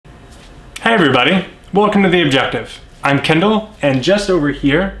Hey everybody, welcome to The Objective. I'm Kendall, and just over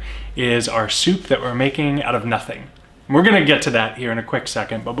here is our soup that we're making out of nothing. We're gonna get to that here in a quick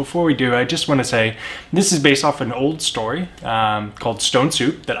second, but before we do, I just wanna say this is based off an old story called Stone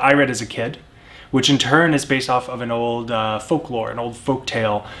Soup that I read as a kid, which in turn is based off of an old folklore, an old folk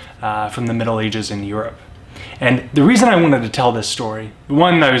tale from the Middle Ages in Europe. And the reason I wanted to tell this story,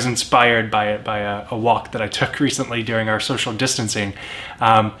 one, I was inspired by it by a walk that I took recently during our social distancing,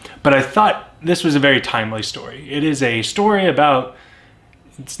 but I thought this was a very timely story. It is a story about,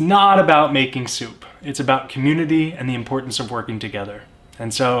 it's not about making soup. It's about community and the importance of working together.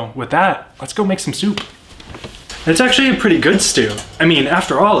 And so with that, let's go make some soup. It's actually a pretty good stew. I mean,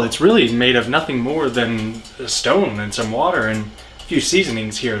 after all, it's really made of nothing more than a stone and some water and a few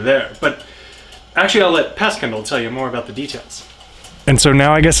seasonings here or there. But actually, I'll let Kendall tell you more about the details. And so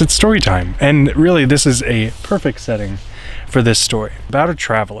now I guess it's story time. And really, this is a perfect setting for this story. About a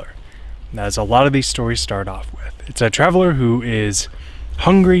traveler, as a lot of these stories start off with. It's a traveler who is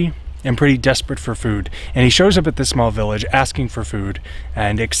hungry and pretty desperate for food. And he shows up at this small village asking for food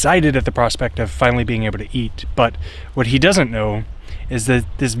and excited at the prospect of finally being able to eat. But what he doesn't know is that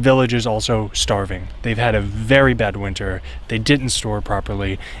this village is also starving. They've had a very bad winter, they didn't store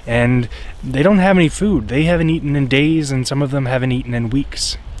properly, and they don't have any food. They haven't eaten in days, and some of them haven't eaten in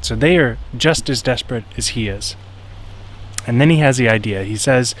weeks. So they are just as desperate as he is. And then he has the idea. He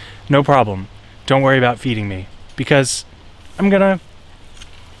says, no problem, don't worry about feeding me, because I'm gonna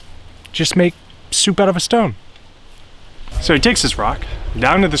just make soup out of a stone. So he takes his rock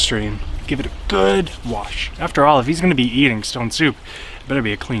down to the stream, give it a good wash. After all, if he's going to be eating stone soup, it better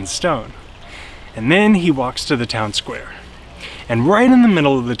be a clean stone. And then he walks to the town square. And right in the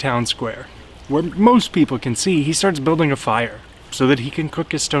middle of the town square, where most people can see, he starts building a fire so that he can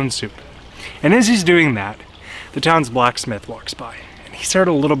cook his stone soup. And as he's doing that, the town's blacksmith walks by. And he's heard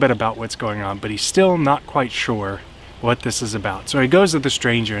a little bit about what's going on, but he's still not quite sure what this is about. So he goes to the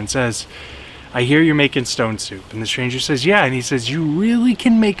stranger and says, I hear you're making stone soup. And the stranger says, yeah. And he says, you really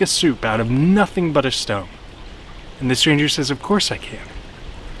can make a soup out of nothing but a stone. And the stranger says, of course I can.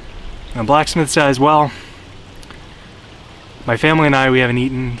 And the blacksmith says, well, my family and I, we haven't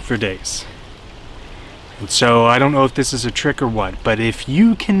eaten for days. And so I don't know if this is a trick or what, but if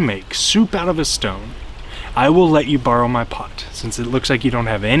you can make soup out of a stone, I will let you borrow my pot, since it looks like you don't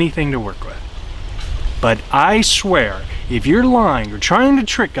have anything to work with. But I swear, if you're lying or trying to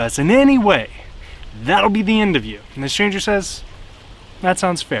trick us in any way, that'll be the end of you. And the stranger says, that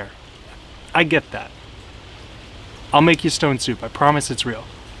sounds fair. I get that. I'll make you stone soup. I promise it's real.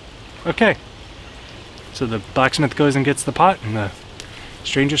 Okay. So the blacksmith goes and gets the pot, and the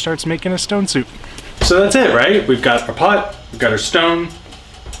stranger starts making a stone soup. So that's it, right? We've got our pot, we've got our stone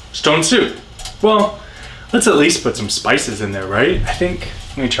soup. Well, let's at least put some spices in there, right? I think,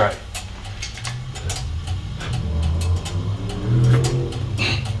 let me try.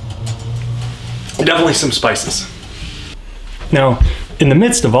 Definitely some spices. Now, in the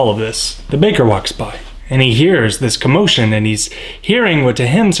midst of all of this, the baker walks by, and he hears this commotion, and he's hearing what to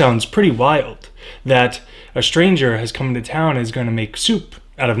him sounds pretty wild, that a stranger has come to town and is going to make soup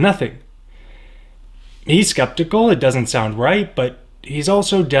out of nothing. He's skeptical, it doesn't sound right, but he's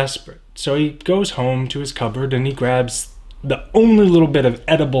also desperate. So he goes home to his cupboard and he grabs the only little bit of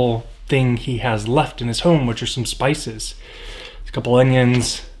edible thing he has left in his home, which are some spices. A couple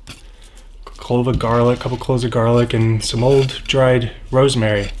onions, clove of garlic, couple cloves of garlic, and some old dried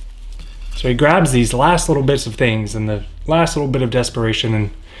rosemary. So he grabs these last little bits of things and the last little bit of desperation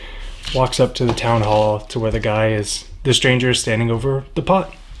and walks up to the town hall to where the stranger is standing over the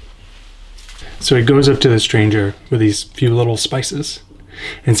pot. So he goes up to the stranger with these few little spices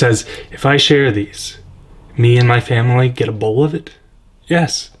and says, if I share these, me and my family get a bowl of it?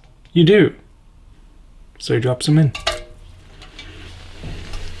 Yes, you do. So he drops them in.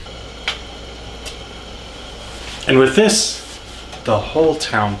 And with this, the whole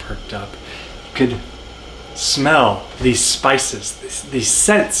town perked up. You could smell these spices, these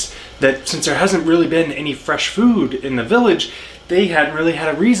scents that, since there hasn't really been any fresh food in the village, they hadn't really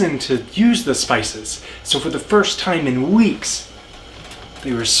had a reason to use the spices. So for the first time in weeks,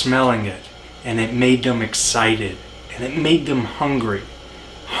 they were smelling it, and it made them excited, and it made them hungry.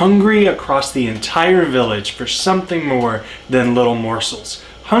 Hungry across the entire village for something more than little morsels.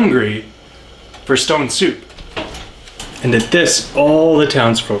 Hungry for stone soup. And at this, all the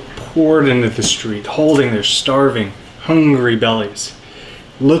townsfolk poured into the street, holding their starving, hungry bellies,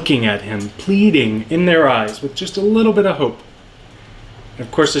 looking at him, pleading in their eyes with just a little bit of hope. And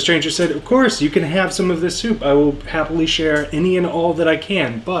of course the stranger said, of course, you can have some of this soup. I will happily share any and all that I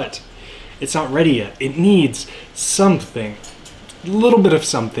can, but it's not ready yet. It needs something a little bit of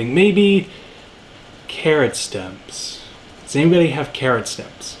something. Maybe carrot stems. Does anybody have carrot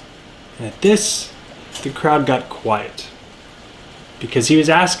stems? And at this, the crowd got quiet because he was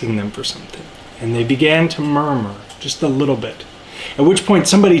asking them for something, and they began to murmur just a little bit. At which point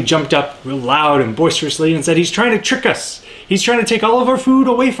somebody jumped up real loud and boisterously and said, "He's trying to trick us. He's trying to take all of our food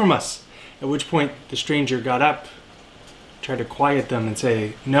away from us." At which point the stranger got up, tried to quiet them and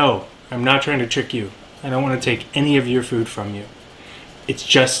say, "No, I'm not trying to trick you. I don't want to take any of your food from you. It's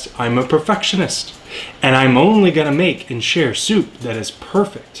just I'm a perfectionist, and I'm only gonna make and share soup that is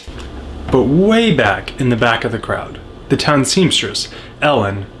perfect." But way back in the back of the crowd, the town seamstress,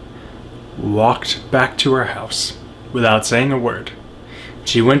 Ellen, walked back to her house without saying a word.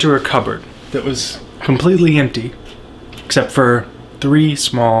 She went to her cupboard that was completely empty, except for 3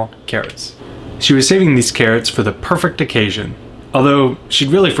 small carrots. She was saving these carrots for the perfect occasion, although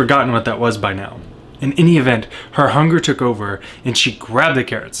she'd really forgotten what that was by now. In any event, her hunger took over and she grabbed the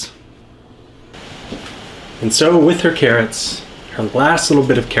carrots. And so with her carrots, her last little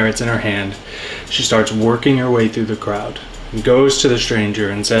bit of carrots in her hand, she starts working her way through the crowd and goes to the stranger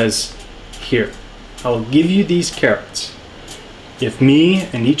and says, "Here, I'll give you these carrots if me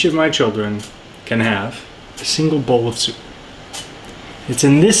and each of my children can have a single bowl of soup." It's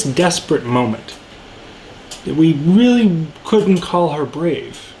in this desperate moment that we really couldn't call her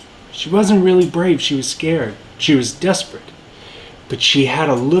brave. She wasn't really brave, she was scared, she was desperate, but she had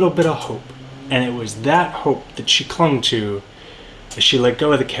a little bit of hope, and it was that hope that she clung to as she let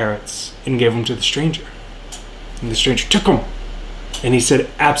go of the carrots and gave them to the stranger. And the stranger took them, and he said,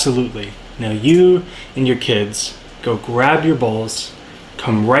 "Absolutely. Now you and your kids go grab your bowls,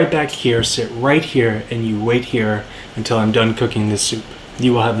 come right back here, sit right here, and you wait here until I'm done cooking this soup.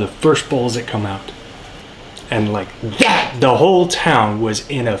 You will have the first bowls that come out." And like that, the whole town was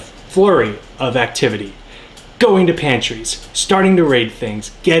in a flurry of activity. Going to pantries, starting to raid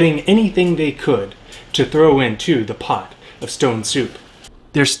things, getting anything they could to throw into the pot of stone soup.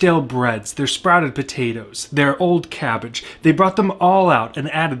 Their stale breads, their sprouted potatoes, their old cabbage, they brought them all out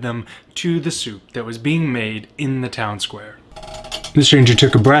and added them to the soup that was being made in the town square. The stranger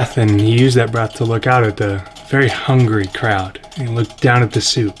took a breath, and he used that breath to look out at the very hungry crowd. He looked down at the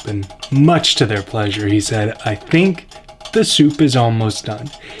soup, and much to their pleasure, he said, "I think the soup is almost done.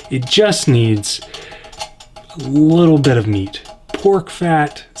 It just needs a little bit of meat, pork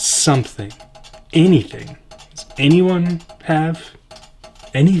fat, something, anything. Does anyone have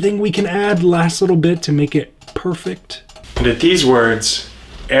anything we can add last little bit to make it perfect?" And at these words,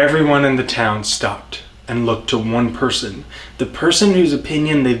 everyone in the town stopped and looked to one person, the person whose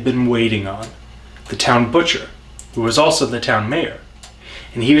opinion they've been waiting on, the town butcher, who was also the town mayor.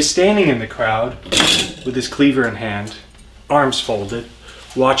 And he was standing in the crowd with his cleaver in hand, arms folded,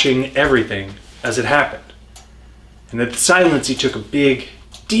 watching everything as it happened. And at the silence, he took a big,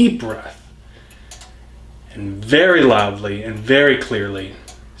 deep breath and very loudly and very clearly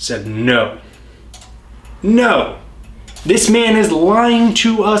said, "No. No! This man is lying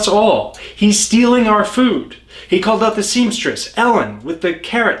to us all. He's stealing our food." He called out the seamstress, Ellen, with the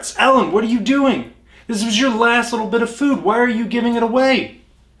carrots. "Ellen, what are you doing? This was your last little bit of food. Why are you giving it away?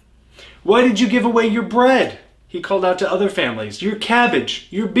 Why did you give away your bread?" He called out to other families, "Your cabbage,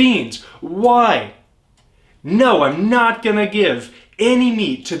 your beans. Why? No, I'm not gonna give any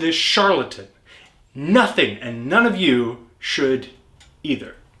meat to this charlatan. Nothing, and none of you should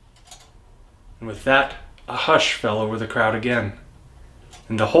either." And with that, a hush fell over the crowd again,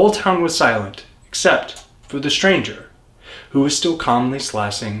 and the whole town was silent, except for the stranger, who was still calmly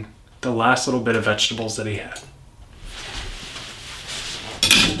slicing the last little bit of vegetables that he had.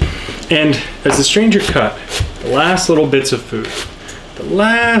 And as the stranger cut the last little bits of food, the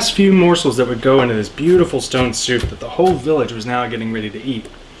last few morsels that would go into this beautiful stone soup that the whole village was now getting ready to eat,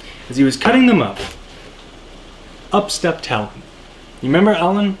 as he was cutting them up stepped Helen. You remember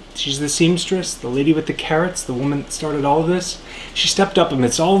Ellen? She's the seamstress, the lady with the carrots, the woman that started all of this. She stepped up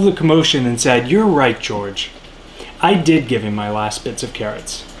amidst all of the commotion and said, "You're right, George. I did give him my last bits of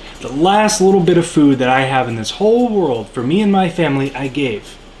carrots. The last little bit of food that I have in this whole world for me and my family, I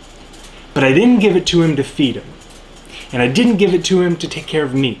gave. But I didn't give it to him to feed him. And I didn't give it to him to take care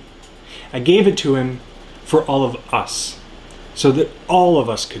of me. I gave it to him for all of us, so that all of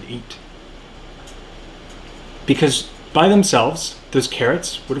us could eat." Because by themselves, those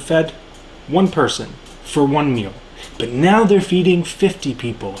carrots would have fed one person for one meal. But now they're feeding 50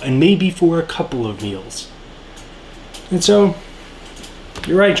 people, and maybe for a couple of meals. And so,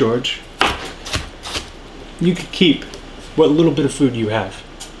 you're right, George. You could keep what little bit of food you have.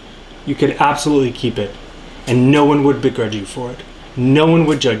 You could absolutely keep it, and no one would begrudge you for it. No one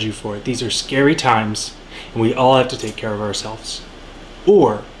would judge you for it. These are scary times, and we all have to take care of ourselves.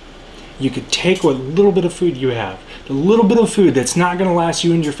 Or you could take what little bit of food you have, the little bit of food that's not going to last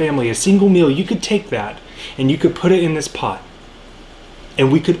you and your family, a single meal, you could take that and you could put it in this pot.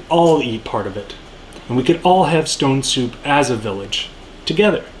 And we could all eat part of it. And we could all have stone soup as a village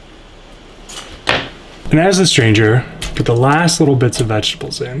together. And as the stranger put the last little bits of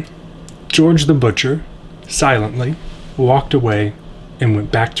vegetables in, George the butcher silently walked away and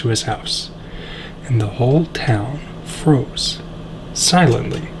went back to his house. And the whole town froze,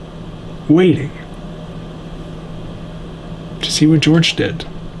 silently, waiting to see what George did.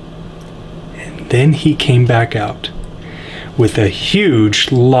 And then he came back out with a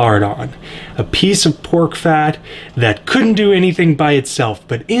huge lardon, a piece of pork fat that couldn't do anything by itself,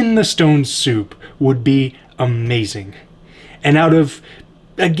 but in the stone soup would be amazing. And out of,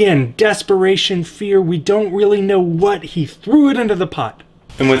 again, desperation, fear, we don't really know what, he threw it into the pot.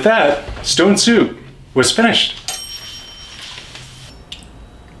 And with that, stone soup was finished.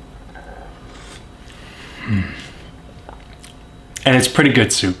 And it's pretty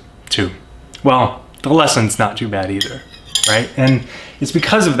good soup, too. Well, the lesson's not too bad either, right? And it's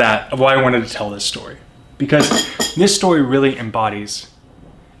because of that why I wanted to tell this story. Because this story really embodies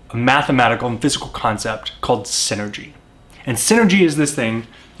a mathematical and physical concept called synergy. And synergy is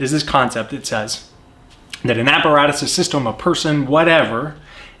this concept that says that an apparatus, a system, a person, whatever,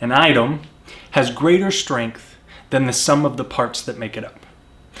 an item, has greater strength than the sum of the parts that make it up.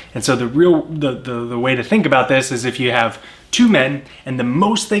 And so the way to think about this is if you have two men and the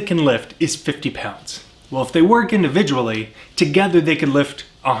most they can lift is 50 pounds. Well, if they work individually, together they could lift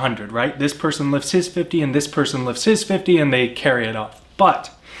 100, right? This person lifts his 50 and this person lifts his 50 and they carry it off.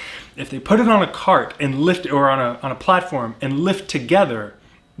 But if they put it on a cart and lift, or on a platform and lift together,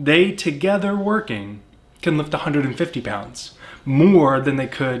 they together working can lift 150 pounds, more than they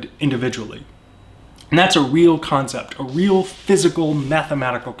could individually. And that's a real concept, a real physical,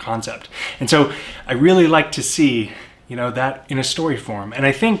 mathematical concept. And so I really like to see, that in a story form. And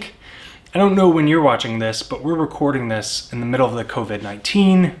I think, I don't know when you're watching this, but we're recording this in the middle of the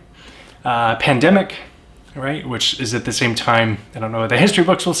COVID-19 pandemic, right? Which is at the same time, I don't know what the history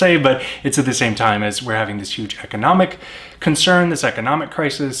books will say, but it's at the same time as we're having this huge economic concern, this economic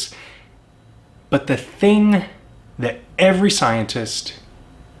crisis. But the thing that every scientist,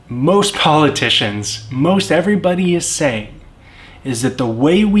 most politicians, most everybody is saying is that the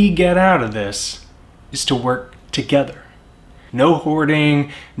way we get out of this is to work together. No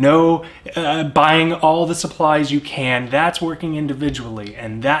hoarding, no buying all the supplies you can. That's working individually,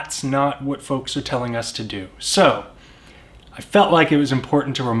 and that's not what folks are telling us to do. So I felt like it was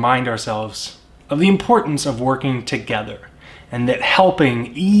important to remind ourselves of the importance of working together, and that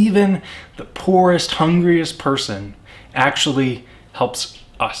helping even the poorest, hungriest person actually helps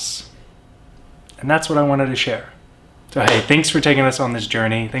us. And that's what I wanted to share. So hey, thanks for taking us on this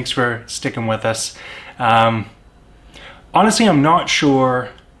journey. Thanks for sticking with us. Honestly, I'm not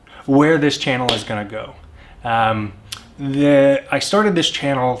sure where this channel is going to go. I started this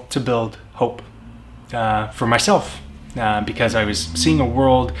channel to build hope for myself because I was seeing a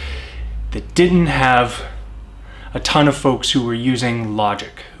world that didn't have a ton of folks who were using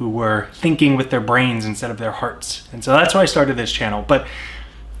logic, who were thinking with their brains instead of their hearts. And so that's why I started this channel. But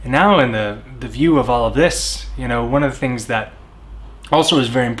now in the view of all of this, one of the things that also is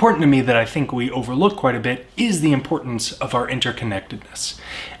very important to me that I think we overlook quite a bit is the importance of our interconnectedness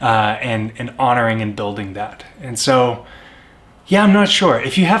and honoring and building that. And so, yeah, I'm not sure.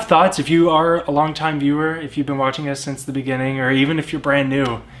 If you have thoughts, if you are a longtime viewer, if you've been watching us since the beginning, or even if you're brand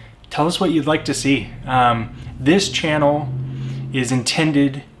new, tell us what you'd like to see. This channel is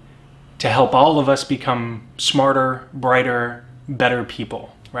intended to help all of us become smarter, brighter, better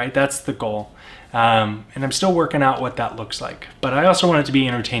people, right? That's the goal. And I'm still working out what that looks like. But I also want it to be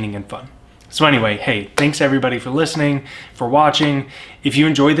entertaining and fun. So anyway, hey, thanks everybody for listening, for watching. If you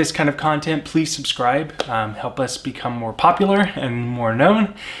enjoy this kind of content, please subscribe. Help us become more popular and more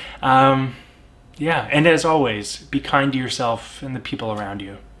known. Yeah, and as always, be kind to yourself and the people around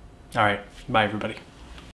you. All right, bye everybody.